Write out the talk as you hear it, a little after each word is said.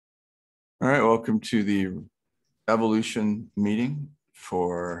All right, welcome to the evolution meeting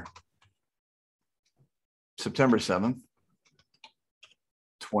for September 7th,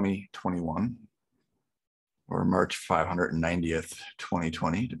 2021, or March 590th,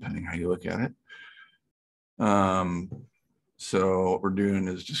 2020, depending how you look at it. So what we're doing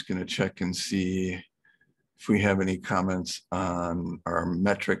is just going to check and see if we have any comments on our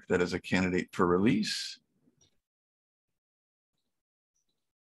metric that is a candidate for release.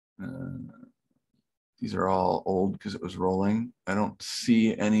 These are all old because it was rolling. I don't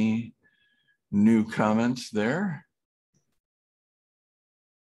see any new comments there.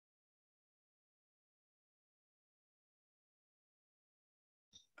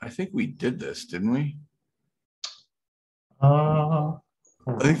 I think we did this, didn't we? I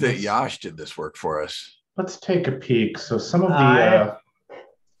think that Yash did this work for us. Let's take a peek. So some of the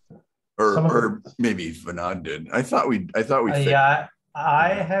or maybe Vinod did. I thought we yeah, I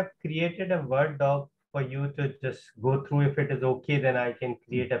have created a Word doc for you to just go through. If it is okay, then I can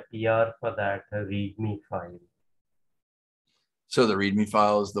create a PR for that README file. So the README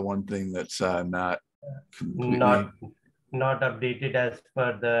file is the one thing that's not completely not updated as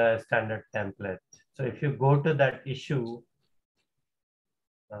per the standard template. So if you go to that issue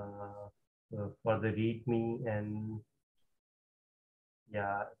for the README and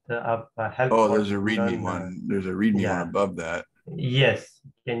yeah, the help. Oh, there's a README one. There's a README one above that. Yes.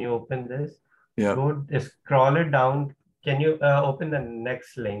 Can you open this? Yeah. Go scroll it down. Can you open the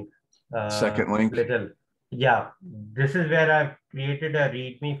next link? Second link. Yeah. This is where I've created a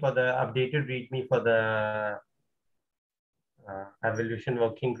README for the updated README for the evolution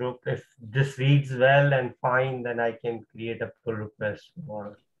working group. If this reads well and fine, then I can create a pull request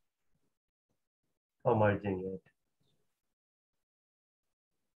for merging it.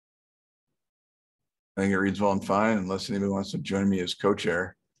 I think it reads well and fine, unless anybody wants to join me as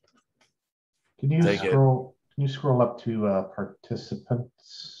co-chair. Can you scroll up to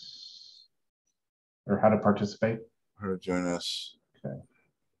participants or how to participate? How to join us. Okay.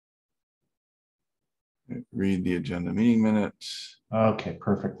 Read the agenda meeting minutes. Okay,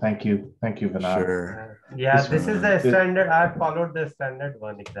 perfect. Thank you. Thank you, Vinod. Sure. Yeah, this is the standard. I followed the standard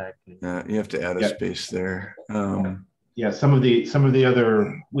one exactly. Yeah, you have to add a space there. Yeah, some of the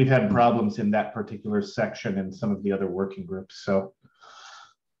other, we've had problems in that particular section in some of the other working groups. So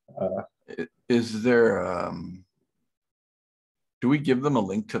is there do we give them a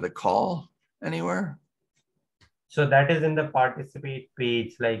link to the call anywhere? So that is in the participate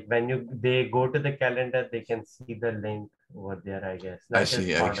page. Like when they go to the calendar, they can see the link over there, I guess. I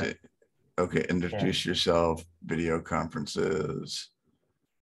see. Okay, introduce yourself, video conferences.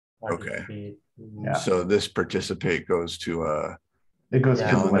 Okay. Yeah. So this participate goes to it goes to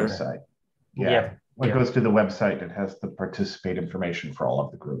the website. Yeah. It goes to the website. It has the participate information for all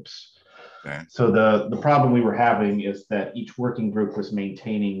of the groups. Okay. So the problem we were having is that each working group was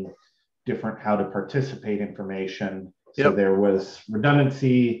maintaining different how to participate information. So there was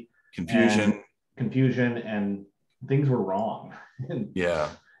redundancy, confusion, and things were wrong. in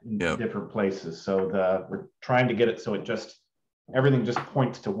different places. So we're trying to get it so everything just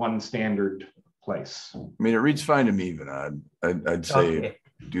points to one standard place. I mean, it reads fine to me, even I'd say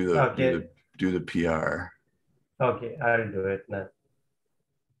do the PR. Okay, I'll do it now.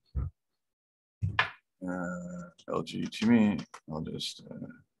 LG to me. I'll just.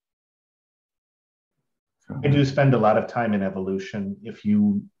 I do spend a lot of time in evolution. If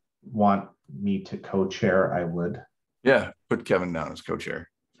you want me to co-chair, I would. Yeah, put Kevin down as co-chair.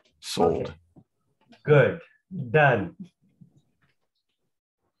 Sold. Okay. Good. Done.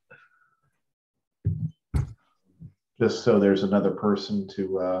 Just so there's another person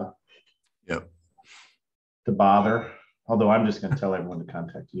to bother. Although I'm just going to tell everyone to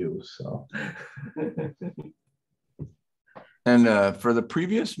contact you. So. And for the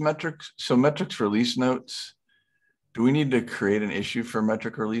previous metrics, so metrics release notes, do we need to create an issue for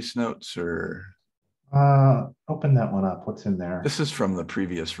metric release notes or? Open that one up. What's in there? This is from the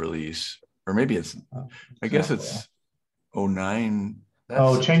previous release, or maybe it's. I guess it's 09.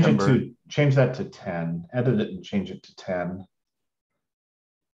 That's change that to 10. Edit it and change it to 10.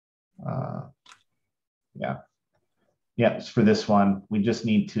 Yeah, it's for this one. We just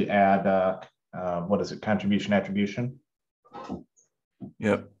need to add what is it? Contribution attribution.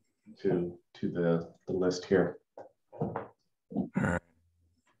 Yep. To the list here. All right.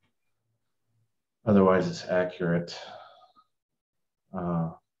 Otherwise, it's accurate.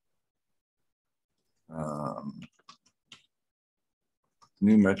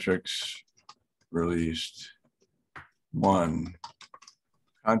 New metrics released. 1.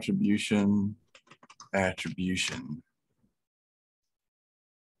 Contribution attribution.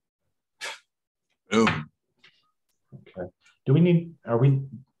 Boom. Okay. Do we need, are we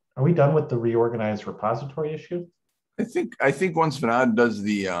done with the reorganized repository issue? I think once Vinod does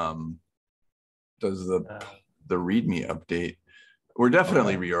the README update, we're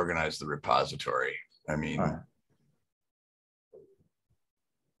definitely reorganized the repository. I mean,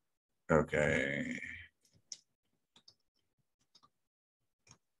 okay.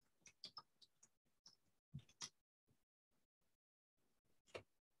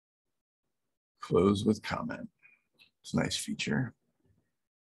 Close with comment. It's a nice feature.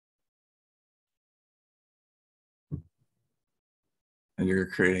 And you're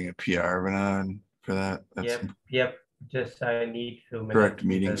creating a PR, Vinod, for that? That's yep. Just I need a few minutes. Correct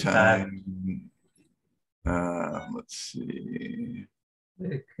meeting time. Let's see.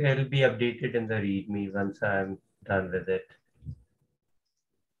 It'll be updated in the README once I'm done with it.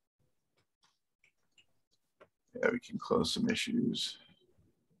 Yeah, we can close some issues.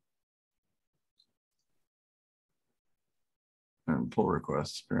 And pull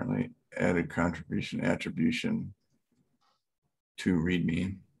requests, apparently. Added contribution attribution to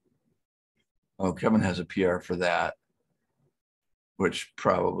README. Oh, Kevin has a PR for that, which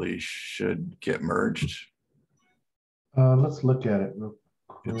probably should get merged. Let's look at it real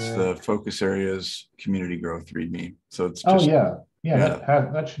quick. It's the focus areas, community growth README. So it's just,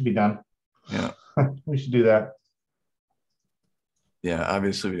 that should be done. Yeah. We should do that. Yeah,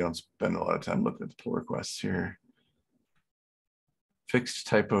 obviously we don't spend a lot of time looking at the pull requests here. Fixed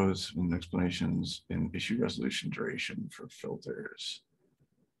typos and explanations in issue resolution duration for filters.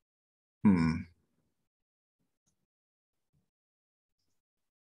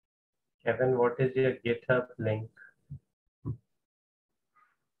 Kevin, what is your GitHub link?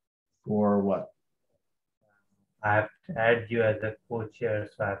 For what? I have to add you as a co-chair,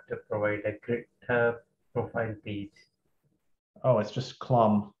 so I have to provide a GitHub profile page. Oh, it's just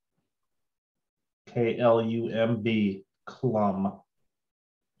Clum. K-L-U-M-B, Clum.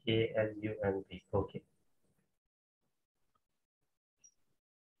 K-L-U-M-B, okay.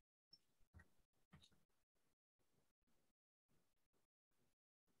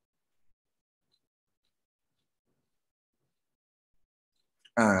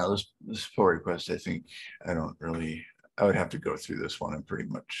 I don't know, this pull request, I think I would have to go through this one and pretty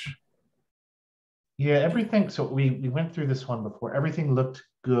much. Yeah, everything, so we went through this one before. Everything looked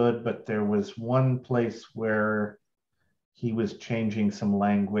good, but there was one place where he was changing some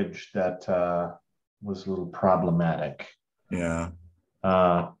language that was a little problematic. Yeah.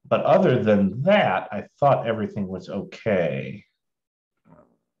 But other than that, I thought everything was okay.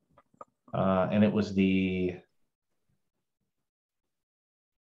 And it was the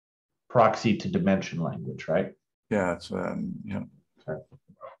proxy to dimension language, right? Yeah, it's yeah. Okay.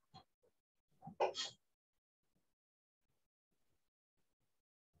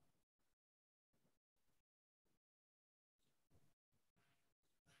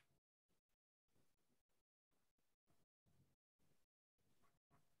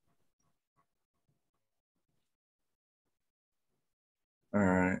 All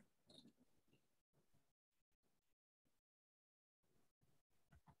right.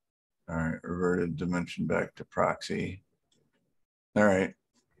 All right, reverted dimension back to proxy. All right.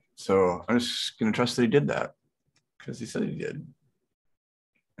 So I'm just going to trust that he did that because he said he did.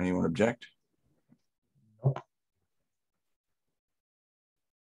 Anyone object? Nope.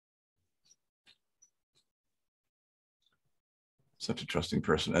 Such a trusting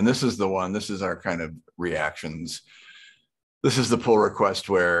person. And this is the one, this is our kind of reactions. This is the pull request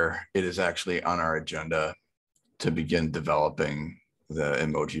where it is actually on our agenda to begin developing the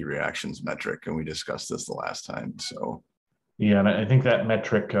emoji reactions metric. And we discussed this the last time. So yeah, and I think that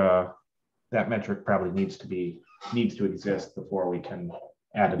metric probably needs to exist before we can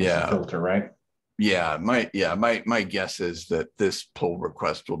add it as a filter, right? Yeah, my guess is that this pull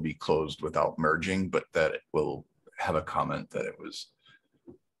request will be closed without merging, but that it will have a comment that it was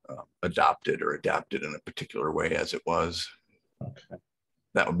adopted or adapted in a particular way as it was. Okay.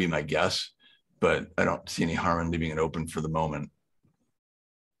 That would be my guess, but I don't see any harm in leaving it open for the moment.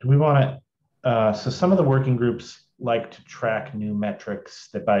 Do we want to, so some of the working groups like to track new metrics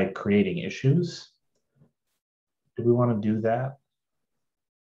by creating issues. Do we want to do that?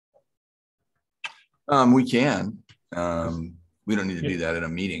 We can. We don't need to do that in a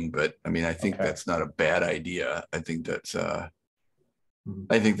meeting, but I mean, I think that's not a bad idea. I think that's a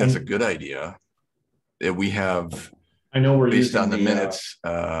good idea. We have, I know we're based on the minutes,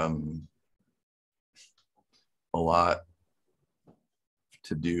 a lot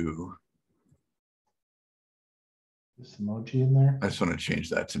to do. This emoji in there. I just want to change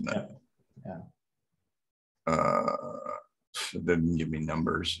that to none. Yeah. It didn't give me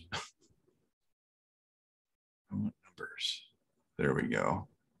numbers. What numbers? There we go.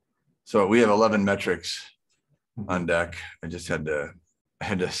 So we have 11 metrics on deck. I just had to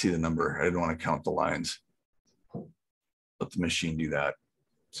see the number. I didn't want to count the lines. Let the machine do that.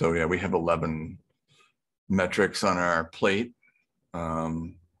 So yeah, we have 11 metrics on our plate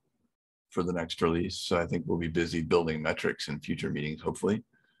for the next release. So I think we'll be busy building metrics in future meetings, hopefully.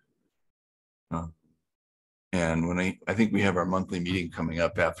 And when I think we have our monthly meeting coming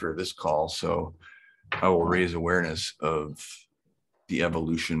up after this call, so I will raise awareness of the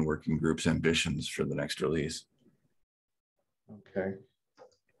evolution working group's ambitions for the next release. Okay.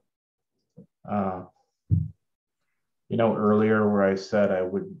 You know, earlier where I said I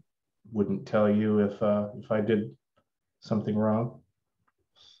wouldn't tell you if I did something wrong.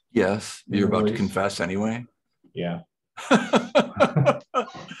 Yes, you're about to confess anyway. Yeah.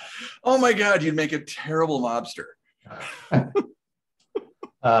 Oh my God, you'd make a terrible mobster.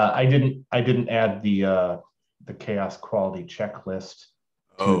 I didn't add the CHAOSS quality checklist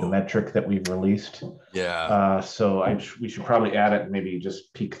to the metric that we've released. Yeah. So we should probably add it and maybe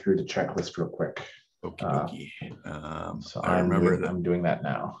just peek through the checklist real quick. Okay. So I remember that. I'm doing that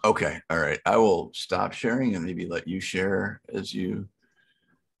now. Okay. All right. I will stop sharing and maybe let you share as you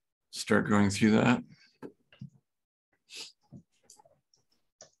start going through that.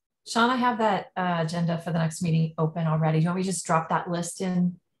 Sean, I have that agenda for the next meeting open already. Do you want me to just drop that list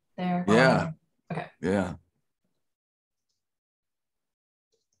in there? Yeah. Okay. Yeah.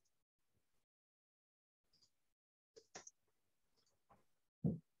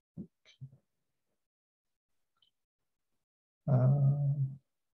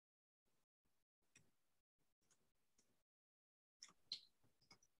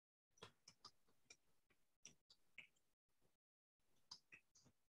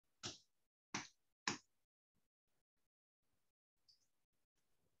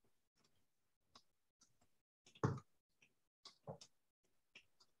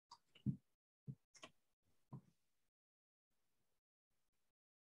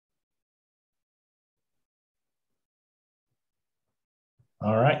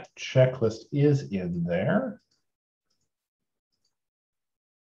 All right, checklist is in there.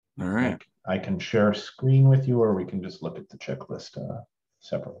 All right. I can share a screen with you, or we can just look at the checklist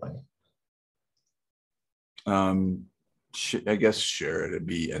separately. I guess share it. It'd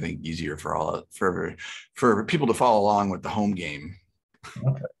be, I think, easier for people to follow along with the home game.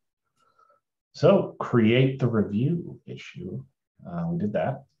 Okay. So create the review issue. We did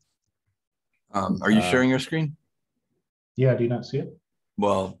that. Are you sharing your screen? Yeah, do you not see it?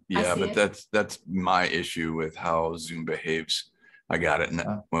 Well, yeah, but it. that's my issue with how Zoom behaves. I got it.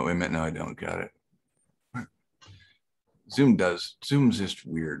 No, wait a minute. No, I don't got it. Zoom's just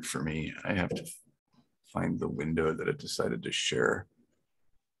weird for me. I have to find the window that it decided to share.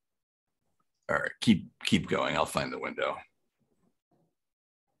 All right, keep going. I'll find the window.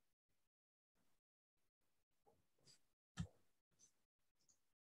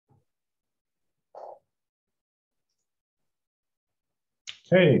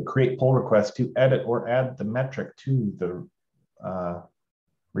 Okay, create pull request to edit or add the metric to the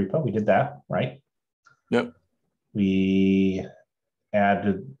repo. We did that, right? Yep. We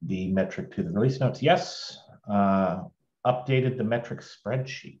added the metric to the release notes. Yes. Updated the metric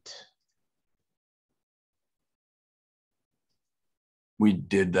spreadsheet. We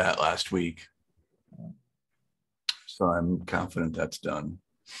did that last week. So I'm confident that's done.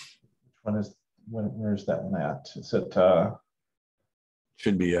 Where's that one at? Is it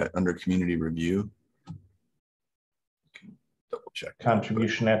should be under community review. Double check.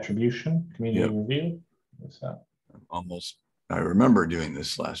 Contribution attribution, community review. What's that? I remember doing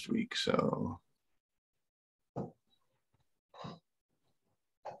this last week, so.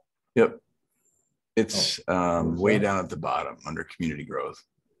 Yep. It's way down at the bottom under community growth.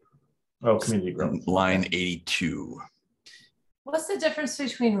 Oh, community growth. Line 82. What's the difference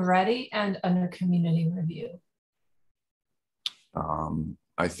between ready and under community review?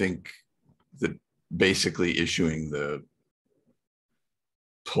 I think that basically issuing the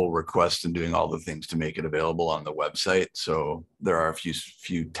pull request and doing all the things to make it available on the website. So there are a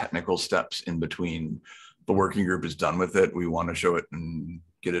few technical steps in between. The working group is done with it. We want to show it and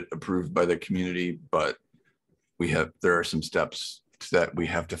get it approved by the community, but there are some steps that we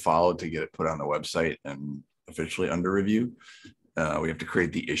have to follow to get it put on the website and officially under review. We have to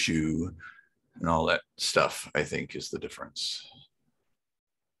create the issue and all that stuff, I think, is the difference.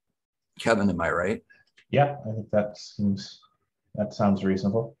 Kevin, am I right? Yeah, I think that sounds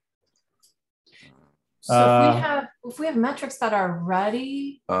reasonable. So if we have metrics that are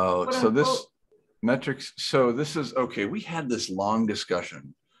ready. So this metrics. So this is okay. We had this long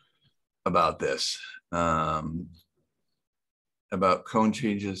discussion about this, about code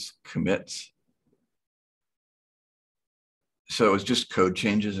changes commits. So it was just code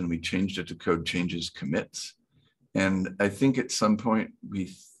changes, and we changed it to code changes commits. And I think at some point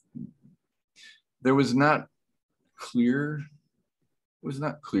there was not clear, it was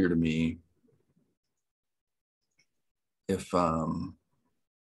not clear to me if, well,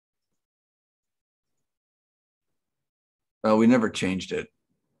 we never changed it.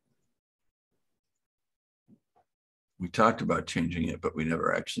 We talked about changing it, but we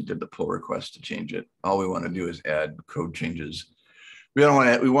never actually did the pull request to change it. All we want to do is add code changes. We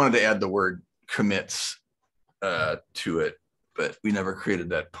wanted to add the word commits to it, but we never created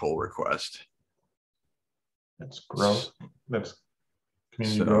that pull request. That's growth. That's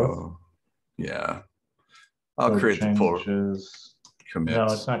community growth. Yeah, I'll Code create the pull changes. commits. No,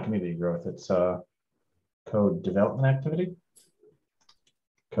 it's not community growth. It's code development activity.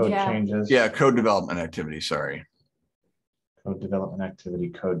 Code changes. Yeah, code development activity. Sorry. Code development activity,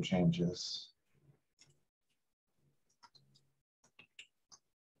 code changes.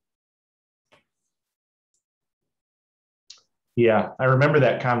 Yeah, I remember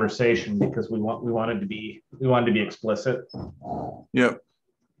that conversation because we wanted to be explicit. Yep.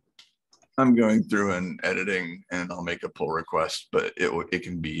 I'm going through and editing, and I'll make a pull request, but it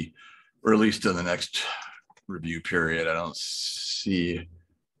can be released in the next review period. I don't see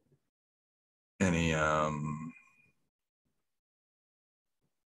any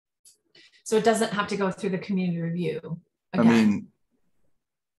So it doesn't have to go through the community review again.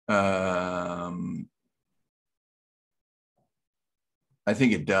 I mean, I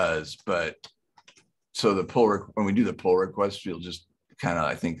think it does, but so when we do the pull request, we'll just kind of,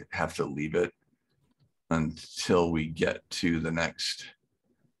 I think, have to leave it until we get to the next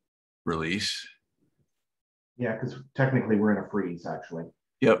release. Yeah, because technically we're in a freeze, actually.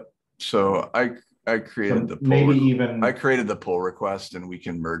 Yep. So I created the pull. I created the pull request, and we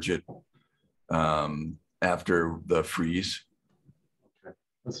can merge it after the freeze. Okay.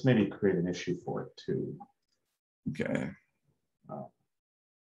 Let's maybe create an issue for it too. Okay.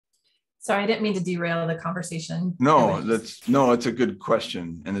 Sorry, I didn't mean to derail the conversation. No, it's a good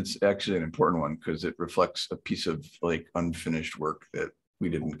question, and it's actually an important one because it reflects a piece of like unfinished work that we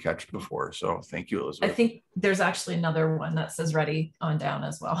didn't catch before. So thank you, Elizabeth. I think there's actually another one that says ready on down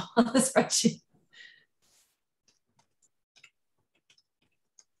as well on the spreadsheet.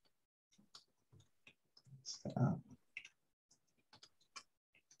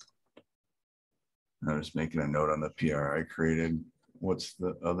 I'm just making a note on the PR I created. What's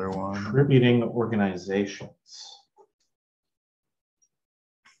the other one? Contributing organizations.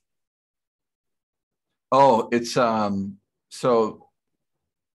 Oh, it's so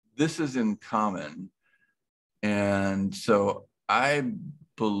this is in common. And so I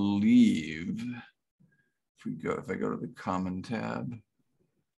believe if I go to the common tab,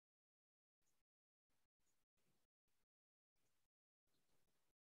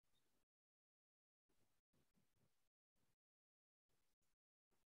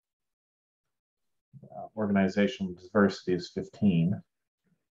 Organizational diversity is 15.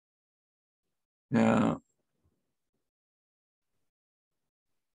 Yeah.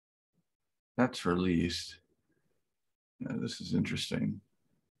 That's released. Yeah, this is interesting.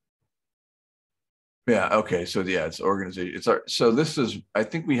 Yeah, okay. So yeah, it's organization. So this is, I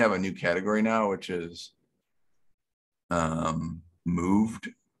think we have a new category now, which is moved,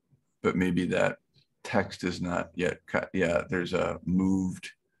 but maybe that text is not yet cut. Yeah, there's a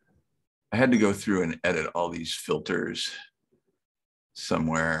moved. I had to go through and edit all these filters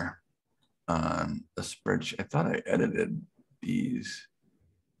somewhere on a spreadsheet. I thought I edited these.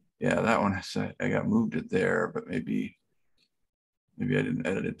 Yeah, that one I got moved it there, but maybe I didn't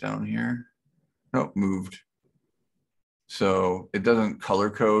edit it down here. Nope, moved. So it doesn't color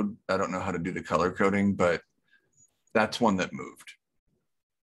code. I don't know how to do the color coding, but that's one that moved.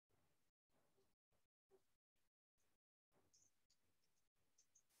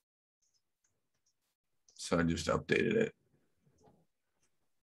 So I just updated it.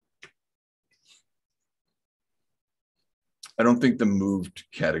 I don't think the moved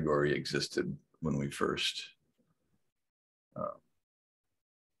category existed when we first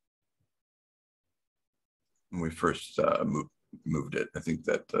moved it. I think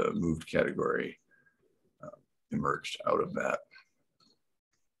that the moved category emerged out of that.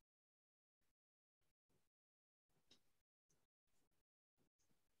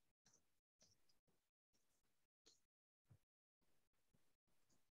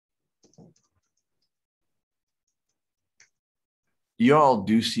 You all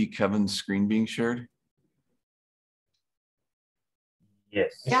do see Kevin's screen being shared?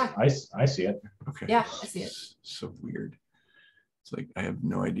 Yes. Yeah. I see it. Okay. Yeah, I see it. So weird. It's like I have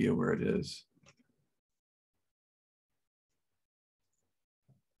no idea where it is.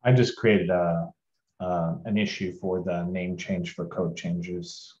 I just created an issue for the name change for code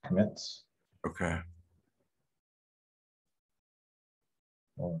changes commits. Okay.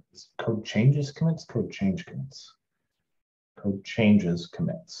 Or is it code changes commits, code change commits. Code changes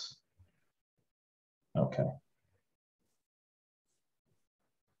commits. Okay.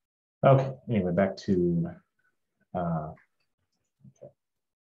 Okay, anyway, back to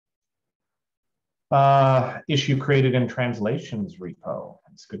issue created in translations repo.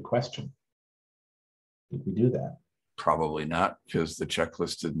 That's a good question. Did we do that? Probably not, because the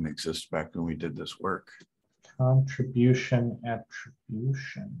checklist didn't exist back when we did this work. Contribution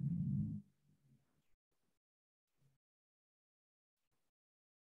attribution.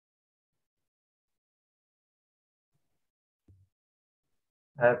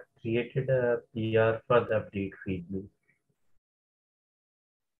 I've created a PR for the update readme.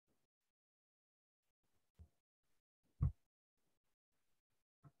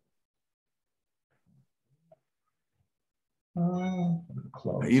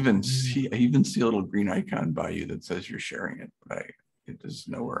 Close. I even see a little green icon by you that says you're sharing it, but it is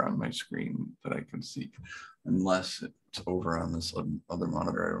nowhere on my screen that I can see, unless it's over on this other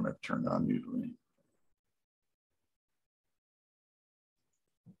monitor I don't have turned on usually.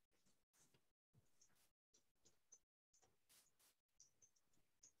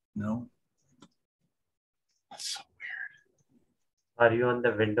 No. That's so weird. Are you on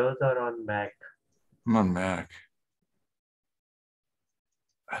the Windows or on Mac? I'm on Mac.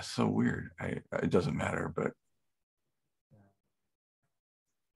 That's so weird. It doesn't matter, but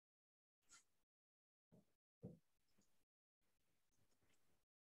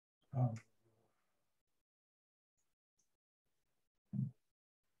Oh.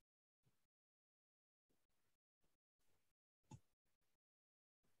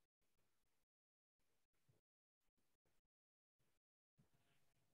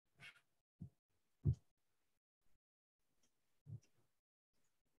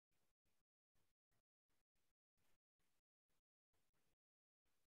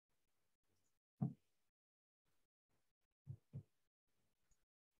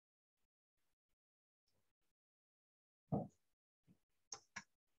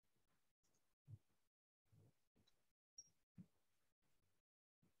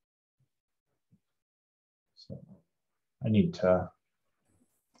 So I need to,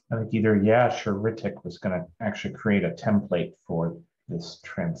 I think either Yash or Ritik was going to actually create a template for this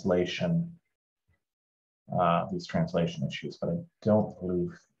translation, these translation issues, but I don't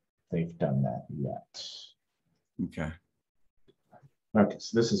believe they've done that yet. okay. Okay,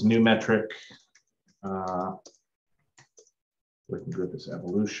 so this is new metric. Working group is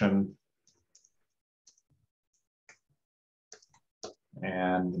evolution.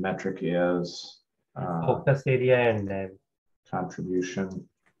 And the metric is Focus area and name. contribution,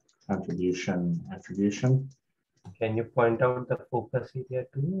 attribution. Can you point out the focus area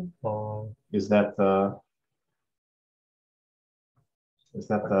too? Or Is that the,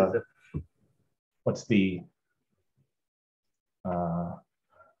 what's the,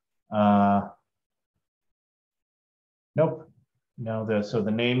 nope. No, so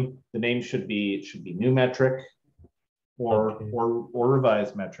the name should be, it should be new metric or, Okay. or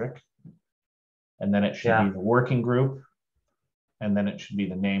revised metric. And then it should be the working group. And then it should be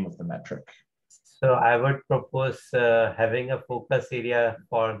the name of the metric. So I would propose having a focus area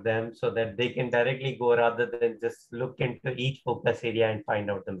for them so that they can directly go rather than just look into each focus area and find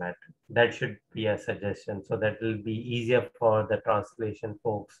out the metric. That should be a suggestion, so that will be easier for the translation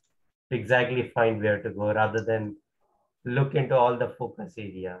folks to exactly find where to go rather than look into all the focus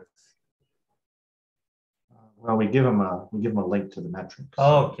areas. Well, we give them a link to the metric.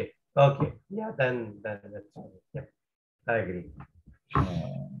 So. Okay. Yeah, then that's fine. Yeah, I agree.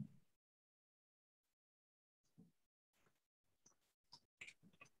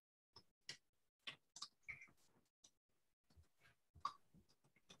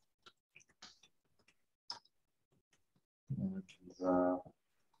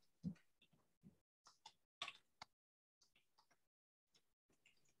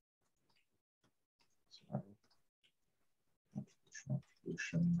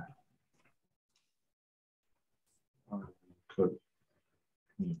 Could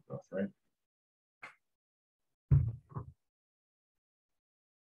need both, right?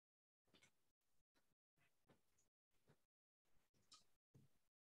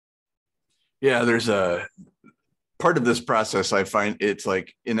 Yeah, there's a part of this process, I find it's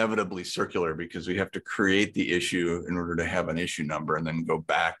like inevitably circular because we have to create the issue in order to have an issue number and then go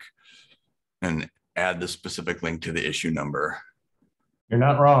back and add the specific link to the issue number. You're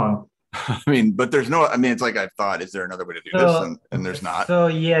not wrong. I mean, but there's no, I mean, it's like I thought, is there another way to do this? And there's not. So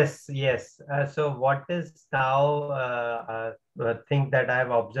yes. So what is now a thing that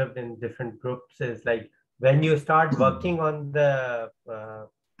I've observed in different groups is like when you start working on the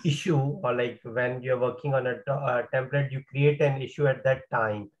issue, or like when you're working on a template, you create an issue at that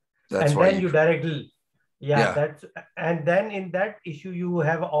time. That's and why then you directly, Yeah. and then in that issue, you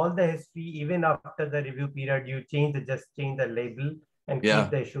have all the history, even after the review period, you just change the label and Yeah.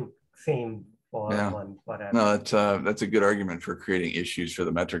 keep the issue same for Yeah. one forever. No, that's a good argument for creating issues for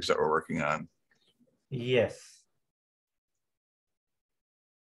the metrics that we're working on. Yes.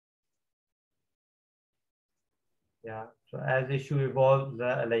 Yeah. So as issue evolves,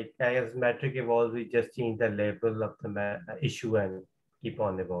 like as metric evolves, we just change the label of the issue and keep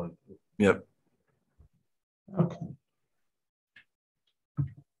on evolving. Yep. Okay.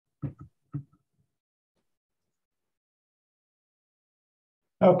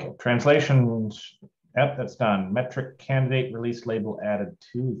 Okay, translations. Yep, that's done. Metric candidate release label added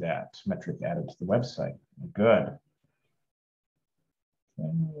to that. Metric added to the website. Good.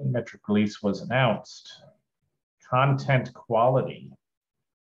 Okay, metric release was announced. Content quality.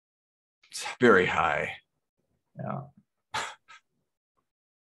 It's very high. Yeah.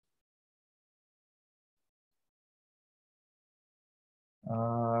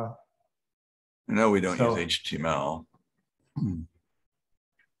 No, we don't use HTML.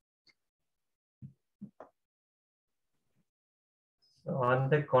 So on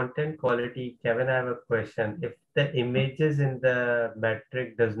the content quality, Kevin, I have a question. If the images in the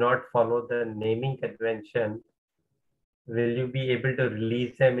metric does not follow the naming convention, will you be able to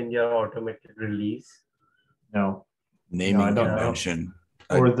release them in your automated release? No. Naming No, convention.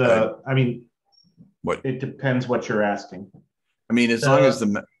 Or I mean, what? It depends what you're asking. I mean, as long as I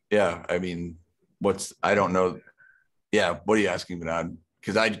mean, I don't know. Yeah, what are you asking, Vinod?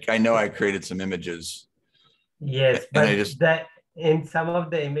 Because I know I created some images. Yes, but in some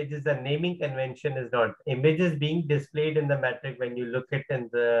of the images, the naming convention is not. Images being displayed in the metric when you look at in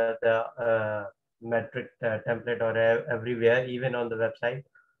the metric template or everywhere, even on the website.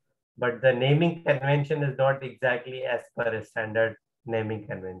 But the naming convention is not exactly as per a standard naming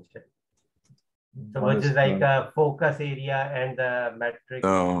convention. So which is like a focus area and the metric,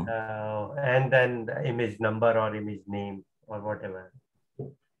 and then the image number or image name or whatever.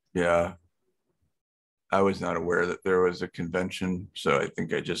 Yeah. I was not aware that there was a convention, so I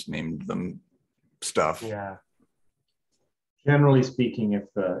think I just named them stuff. Yeah. Generally speaking,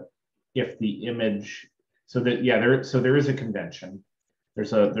 if the image, there is a convention.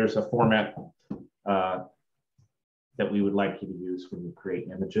 There's a format that we would like you to use when you create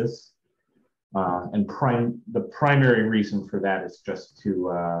images. And the primary reason for that is just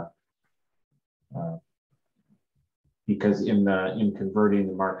to because in converting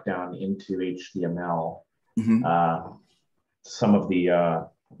the markdown into HTML, some of the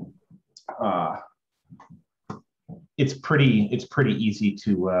it's pretty easy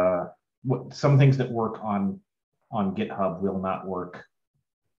to some things that work on GitHub will not work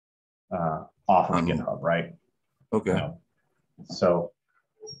off of GitHub, right? Okay. So,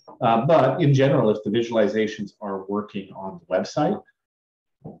 but in general, if the visualizations are working on the website,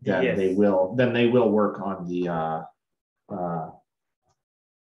 then they will work on the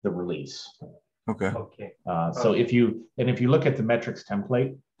release. Okay. Okay. So if you look at the metrics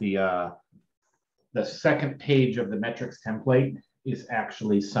template, the second page of the metrics template is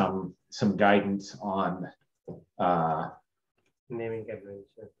actually some guidance on naming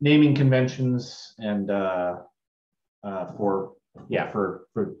conventions and for the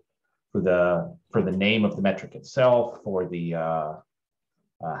name of the metric itself, for the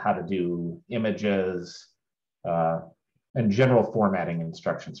how to do images, and general formatting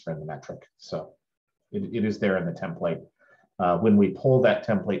instructions for the metric. So it is there in the template. When we pull that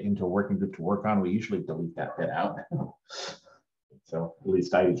template into a working group to work on, we usually delete that bit out. So at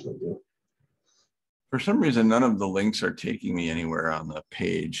least I usually do. For some reason, none of the links are taking me anywhere on the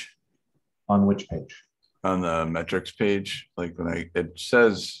page. On which page? On the metrics page. Like it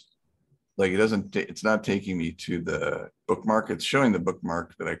says, like it's not taking me to the bookmark. It's showing the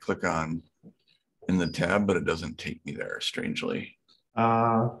bookmark that I click on in the tab, but it doesn't take me there, strangely.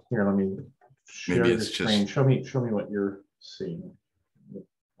 Here, let me share Maybe your it's screen. just Show me what you're seeing,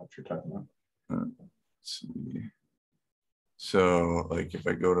 what you're talking about. Let's see. So like if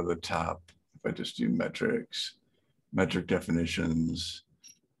I go to the top, if I just do metrics, metric definitions,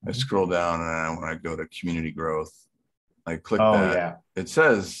 I scroll down and when I go to community growth, I click Oh, that. yeah. It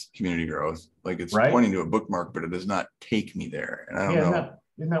says community growth, like it's Right? pointing to a bookmark, but it does not take me there. And I don't Yeah, know.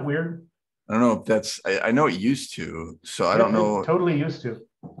 isn't that weird? I don't know if that's, I know it used to, so I Yep, don't it know. totally used to.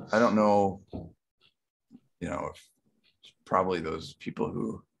 I don't know, if probably those people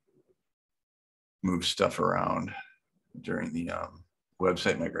who move stuff around during the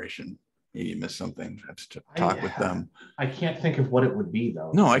website migration. Maybe you missed something. I have to talk with them. I can't think of what it would be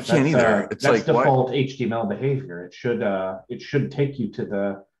though. No, I can't either. It's that's like, what? default HTML behavior. It should take you to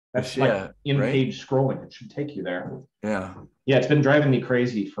the, that's Yeah, like in-page scrolling. It should take you there. Yeah. Yeah, it's been driving me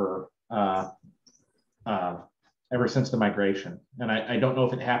crazy for ever since the migration. And I don't know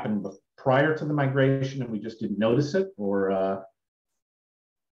if it happened prior to the migration and we just didn't notice it, or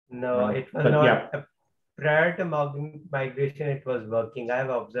No, it was but not. yeah. Prior to migration, it was working. I've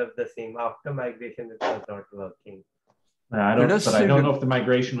observed the same. After migration, it was not working. I don't know if the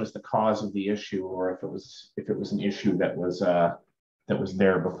migration was the cause of the issue or if it was an issue that was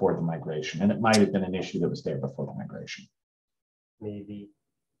there before the migration. And it might have been an issue that was there before the migration. Maybe.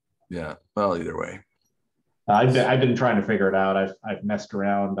 Yeah. Well, either way. I've been trying to figure it out. I've messed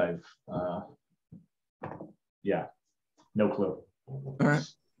around. Yeah, no clue. All right.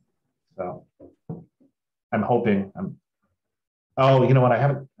 So I'm hoping oh, you know what?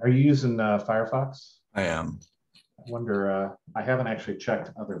 Are you using Firefox? I am. I wonder, I haven't actually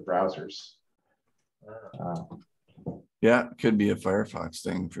checked other browsers. Yeah, it could be a Firefox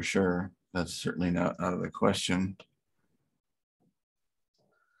thing for sure. That's certainly not out of the question.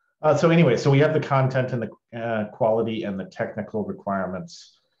 So anyway, so we have the content and the quality and the technical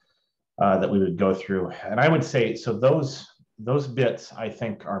requirements that we would go through. And I would say, so those bits I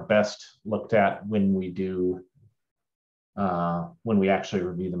think are best looked at when we do, when we actually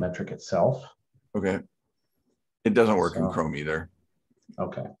review the metric itself. Okay. It doesn't work in Chrome either.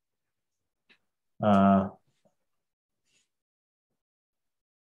 Okay.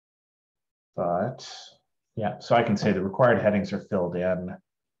 But yeah, so I can say the required headings are filled in.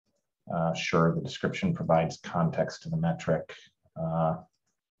 Sure, the description provides context to the metric.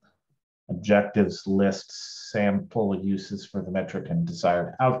 Objectives lists sample uses for the metric and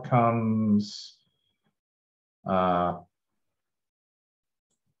desired outcomes.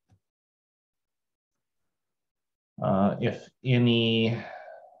 If any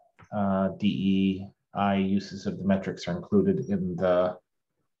DEI uses of the metrics are included in the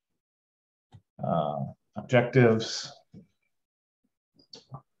objectives.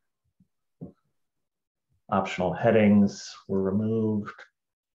 Optional headings were removed.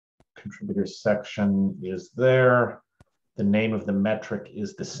 Contributors section is there. The name of the metric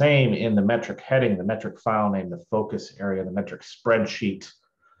is the same in the metric heading, the metric file name, the focus area, the metric spreadsheet,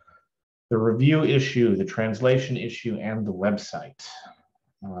 the review issue, the translation issue, and the website.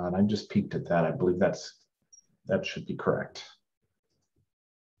 And I just peeked at that. I believe that should be correct.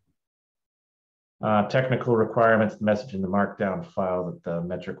 Technical requirements, the message in the markdown file that the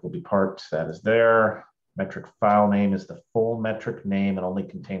metric will be parked, that is there. Metric file name is the full metric name and only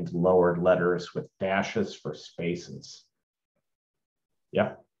contains lowered letters with dashes for spaces.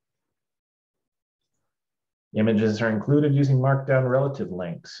 Yeah. Images are included using markdown relative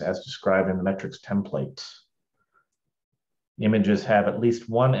links as described in the metrics template. Images have at least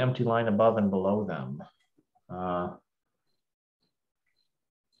one empty line above and below them.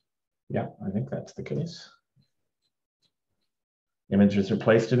 Yeah, I think that's the case. Images are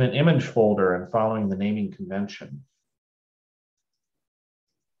placed in an image folder and following the naming convention.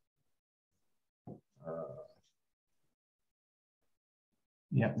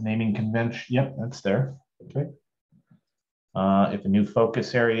 Yep, naming convention. Yep, that's there. Okay. If a new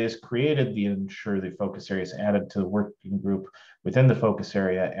focus area is created, ensure the focus area is added to the working group. Within the focus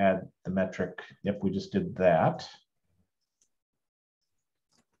area, add the metric. Yep, we just did that.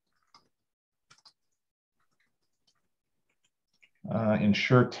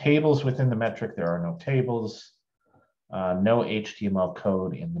 Ensure tables within the metric. There are no tables. No HTML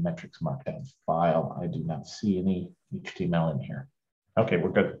code in the metrics markdown file. I do not see any HTML in here. Okay,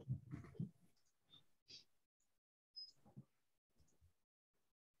 we're good.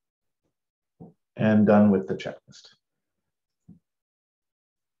 And done with the checklist.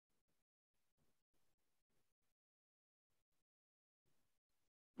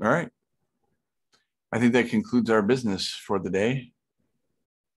 All right. I think that concludes our business for the day.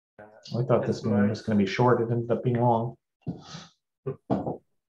 I thought this one was going to be short. It ended up being long.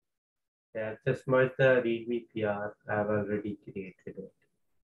 Yeah, just merge the README PR. I've already created it.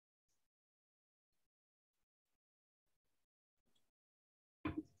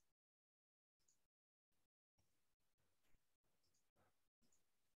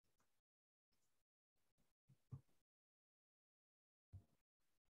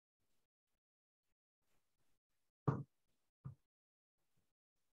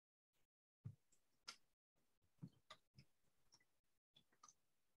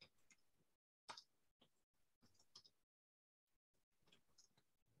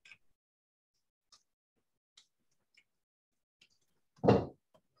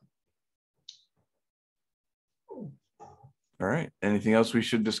 All right. Anything else we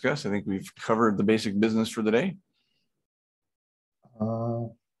should discuss? I think we've covered the basic business for the day.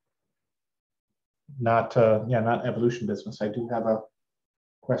 Not evolution business. I do have a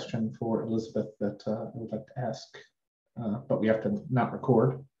question for Elizabeth that I would like to ask, but we have to not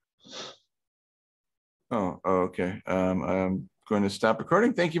record. Oh, okay. I'm going to stop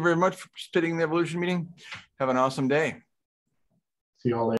recording. Thank you very much for participating in the evolution meeting. Have an awesome day. See you all later.